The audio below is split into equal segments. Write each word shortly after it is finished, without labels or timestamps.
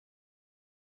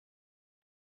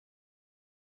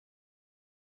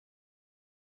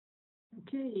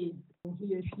Okay, so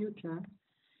here's Yuta,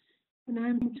 and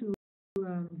I'm going to make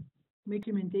a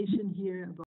recommendation here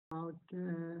about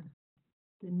the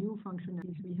new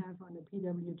functionalities we have on the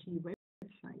PWG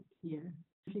website here.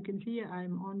 As you can see,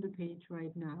 I'm on the page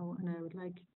right now, and I would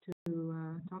like to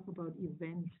talk about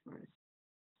events first.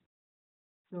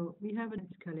 So we have an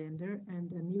events calendar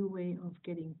and a new way of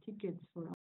getting tickets for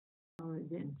our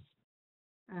events.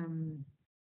 Um,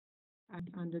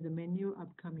 Under the menu,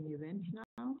 upcoming events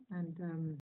now,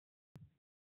 and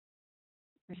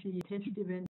I see a test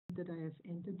event that I have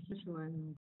entered here, so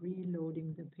I'm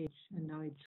reloading the page, and now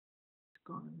it's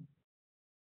gone.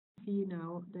 See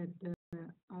now that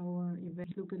our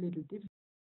events look a little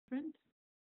different.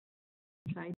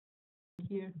 Inside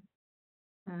here,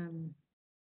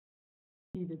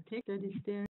 see the text that is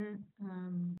there.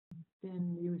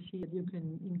 Then you see that you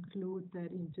can include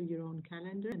that into your own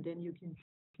calendar, and then you can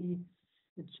see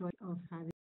the choice of having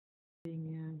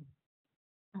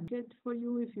a ticket for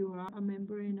you if you are a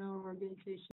member in our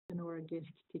organization or a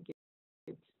guest ticket.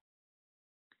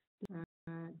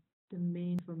 The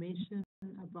main information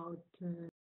about the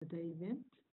event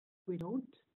we note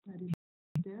that is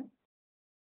there.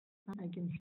 I can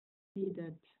see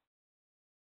that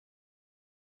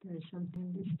there is something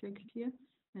in this text here,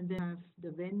 and then I have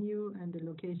the venue and the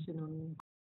location on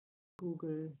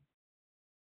Google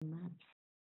Maps.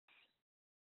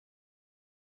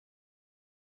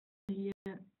 Here,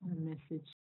 a message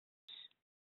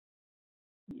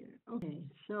here. Okay,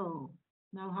 so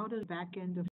now how does the back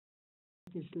end of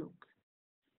this look?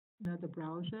 Now the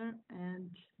browser and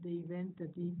the event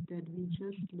that we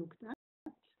just looked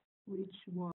at, which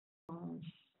was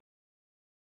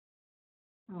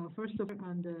first of all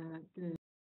on the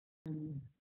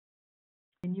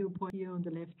menu point here on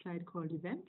the left side called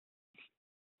events,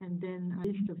 and then a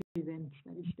list of events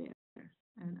that is there.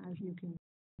 And as you can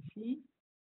see,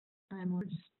 I'm on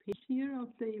this page here of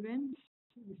the events.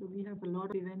 So we have a lot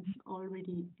of events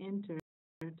already entered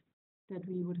that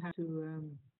we would have to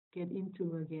get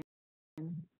into again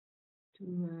to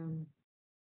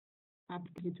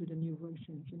update to the new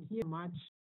versions. And here, March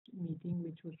meeting,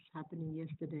 which was happening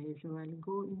yesterday. So I'll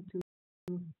go into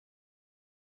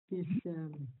this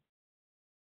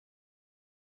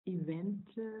event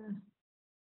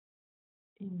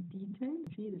in detail.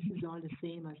 See, this is all the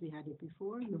same as we had it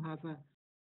before. You have a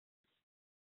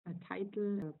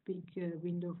title, a big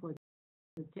window for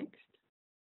the text.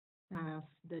 I have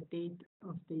the date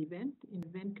of the event. In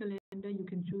event calendar, you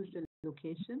can choose the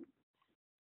location.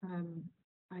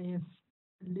 I have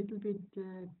a little bit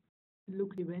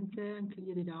looked at the event there and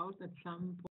cleared it out. At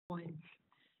some points,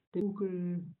 the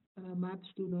Google Maps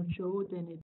do not show, then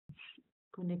it's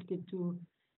connected to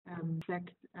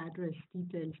exact address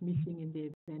details missing in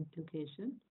the event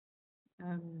location.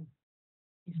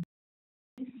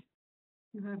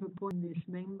 You have a point in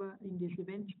this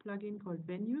events plugin called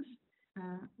venues,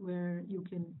 where you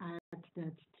can add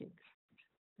that text,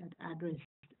 that address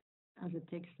as a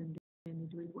text, and then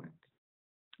it will work.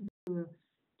 You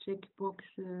checkbox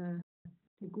the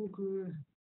Google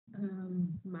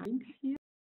links here.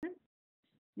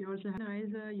 You also have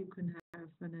an you can have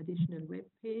an additional web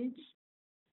page,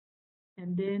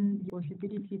 and then the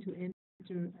possibility to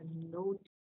enter a note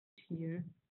here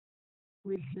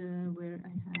with where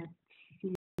I had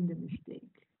seen the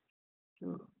mistake.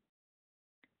 So,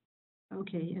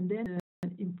 okay, and then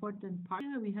an important part,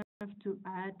 we have to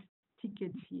add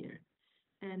tickets here.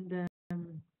 And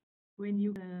when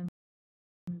you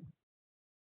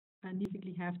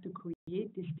basically have to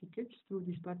create these tickets through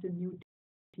this button, new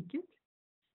ticket.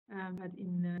 But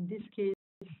in this case,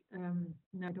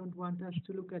 I don't want us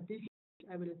to look at this.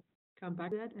 I will come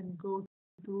back to that and go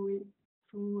through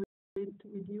it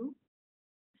with you.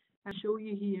 I'll show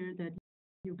you here that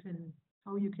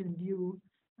how you can view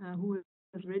who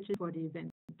has registered for the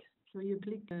event. So you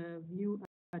click View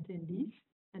Attendees,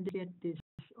 and you get this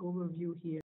overview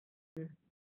here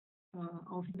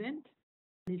of the event,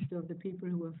 list of the people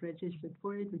who have registered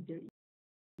for it with their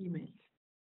emails.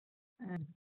 And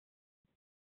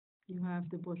you have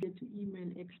the possibility to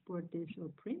email, export this, or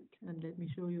print. And let me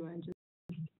show you. I'll just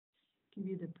give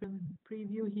you the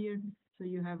preview here. So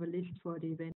you have a list for the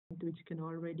event, which can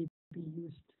already be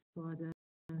used for the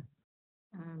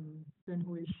person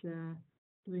who is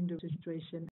doing the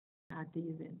registration at the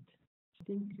event. I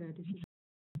think this is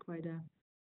quite a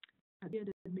idea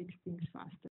that makes things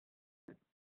faster.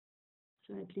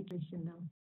 So I click here now.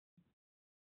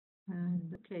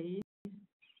 And okay,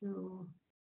 so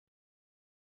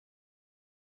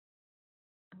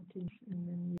I think, and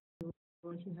then you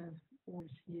also have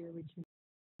orders here, which is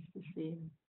the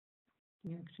same.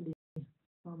 Actually,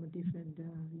 from a different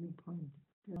viewpoint.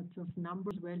 lots of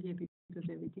numbers well here because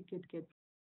every ticket gets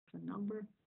a number.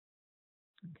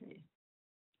 Okay.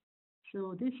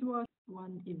 So this was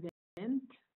one event,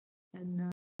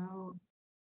 and now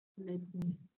let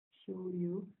me show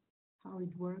you how it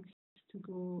works to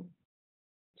go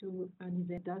to an event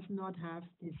that does not have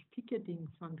this ticketing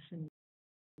function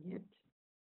yet.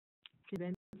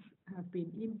 Events have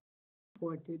been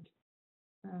imported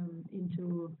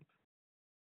into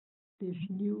this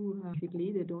new,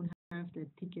 basically they don't have the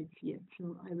tickets yet.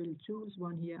 So I will choose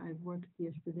one here. I've worked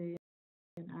yesterday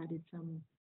and added some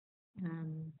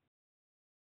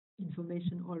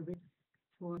information already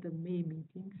for the May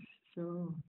meetings.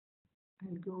 So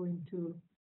I'll go into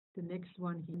the next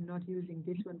one here. I'm not using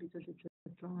this one because it's a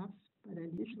draft, but I'll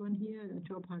use this one here, the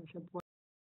job hunt support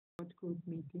group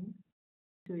meeting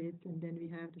to it, and then we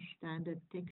have the standard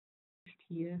text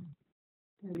here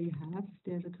that we have.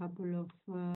 There's a couple of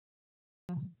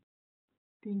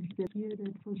things that here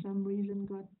that for some reason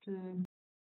got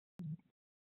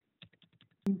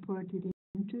imported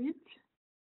into it,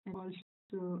 and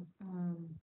also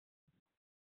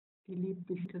delete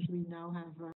this because we now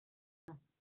have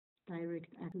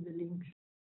direct access to the links.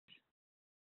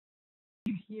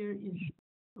 Here is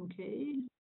okay.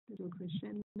 So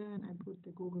crescendo, and I put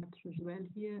the Google Docs as well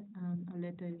here. A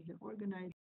letter is the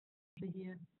organizer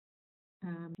here.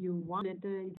 If you want a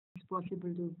letter, it's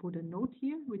possible to put a note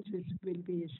here, which will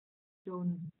be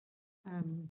shown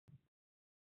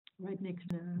right next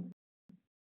to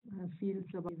the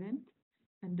fields of event.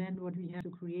 And then what we have to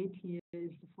create here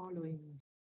is the following.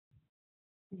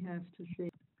 We have to say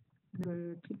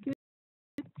member ticket.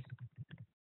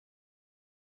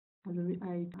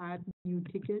 I add new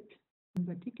ticket,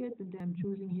 member ticket, and then I'm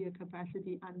choosing here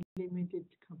capacity, unlimited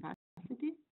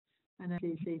capacity, and I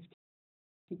say save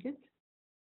ticket.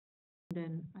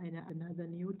 Then I add another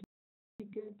new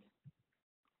ticket,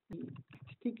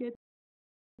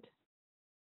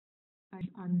 I have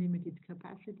unlimited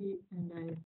capacity, and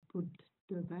I put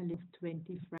the value of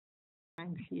 20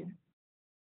 francs here.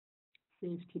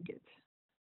 Save ticket.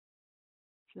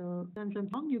 So done some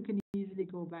wrong, you can easily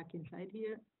go back inside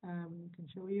here. I can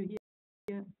show you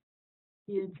here.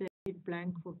 Here it says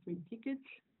blank for free tickets.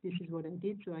 This is what I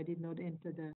did, so I did not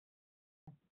enter the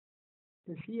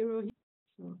 0 here.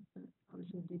 So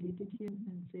also delete it here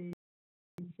and say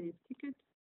save ticket.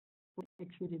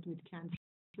 Exit it with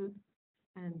cancel,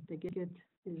 and the ticket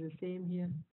is the same here.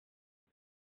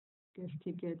 Guest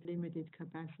ticket, limited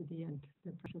capacity, and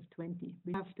the price of 20.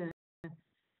 We have the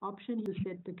option to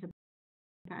set the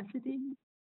capacity.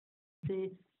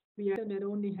 Say we are that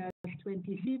only has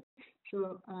 20 seats,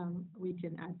 so we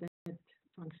can add that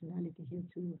functionality here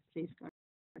to safeguard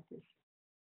this.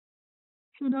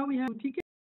 So now we have tickets.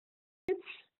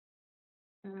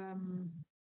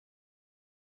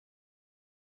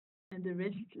 And the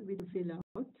rest we will fill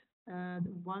out.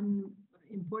 One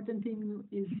important thing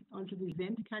is also the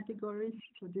event categories.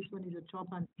 So this one is a job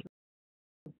and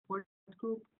support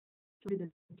group. So with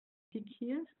a tick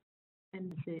here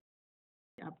and say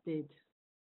update.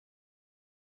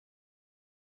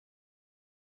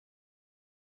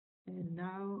 And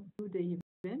now do the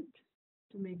event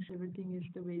to make sure everything is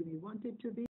the way we want it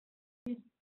to be. So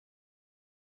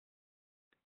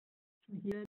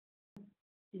here,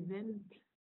 event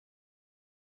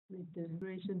with the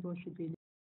duration possibility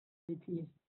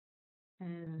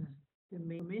and the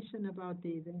information about the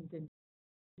event and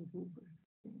the Google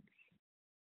things.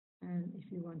 And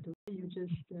if you want to, you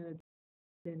just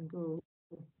then go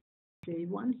say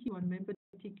one member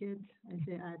ticket. I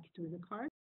say add to the cart.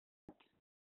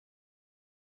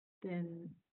 Then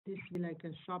this will be like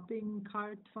a shopping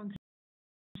cart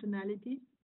functionality.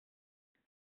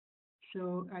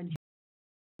 So I'll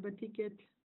member ticket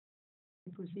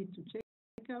and proceed to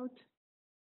checkout.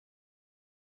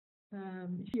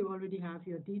 If you already have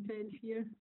your details here,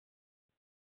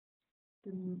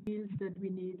 the fields that we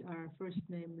need are first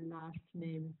name, last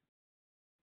name,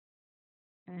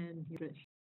 and address.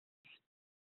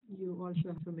 You also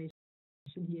have information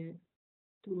here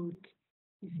to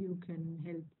if you can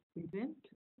help event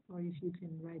or if you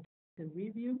can write the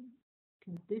review.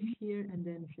 Can this here and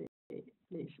then say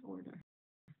place order.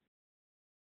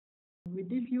 With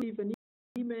this, you leave an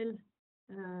email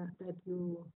that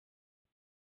you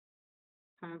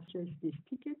have just this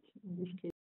ticket. In this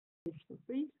case, it's for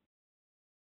free.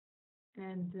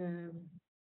 And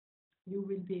you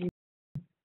will be able,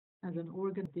 as an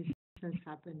organ, this has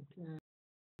happened.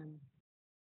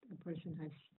 A person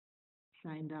has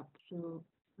signed up. So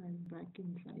I'm back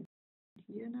inside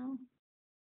here now.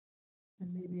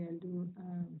 And maybe I'll do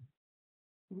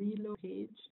reload page.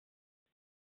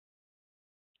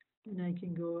 And I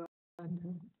can go on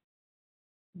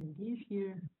in these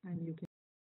here, and you can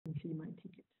see my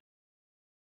ticket.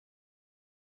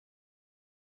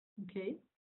 Okay,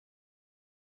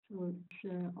 so it's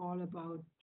all about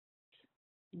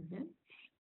events.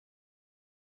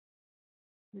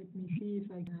 Let me see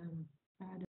if I can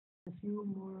add a few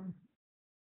more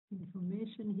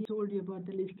information here. I told you about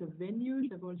the list of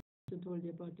venues. I've also told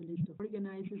you about the list of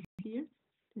organizers here.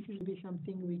 This will be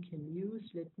something we can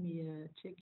use. Let me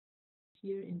check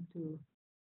here into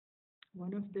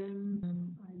one of them.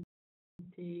 I'll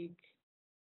take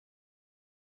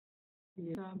the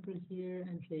example here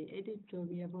and say edit. So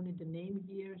we have only the name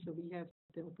here. So we have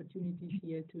the opportunities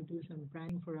here to do some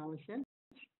branding for ourselves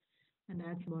and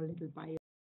add some more little bios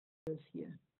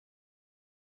here.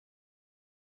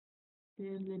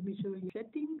 Then let me show you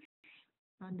settings.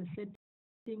 Under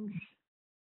settings,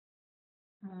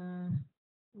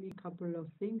 we couple of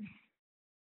things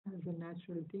as a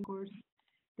natural thing. Of course,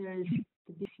 there is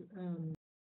this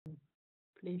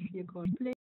place here called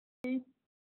play,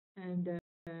 and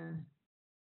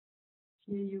here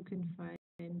you can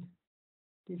find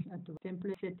this at the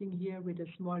template setting here with a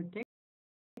small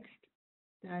text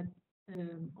that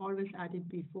always added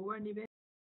before an event,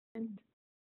 and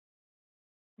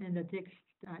the text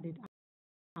added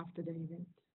after the event.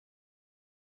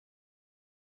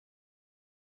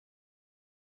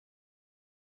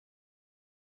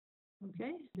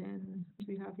 Okay, then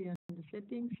we have here the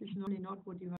settings. It's normally not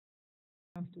what you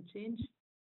have to change.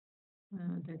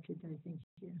 That's it, I think,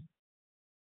 here.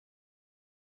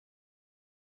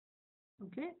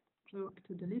 Okay, so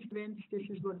to the list events, this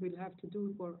is what we'll have to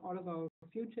do for all of our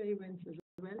future events as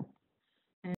well.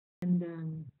 And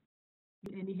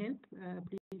with any help,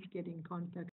 please get in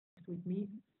contact with me.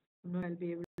 I'm not I'll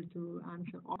be able to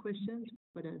answer all questions,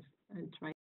 but I'll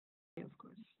try, of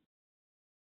course.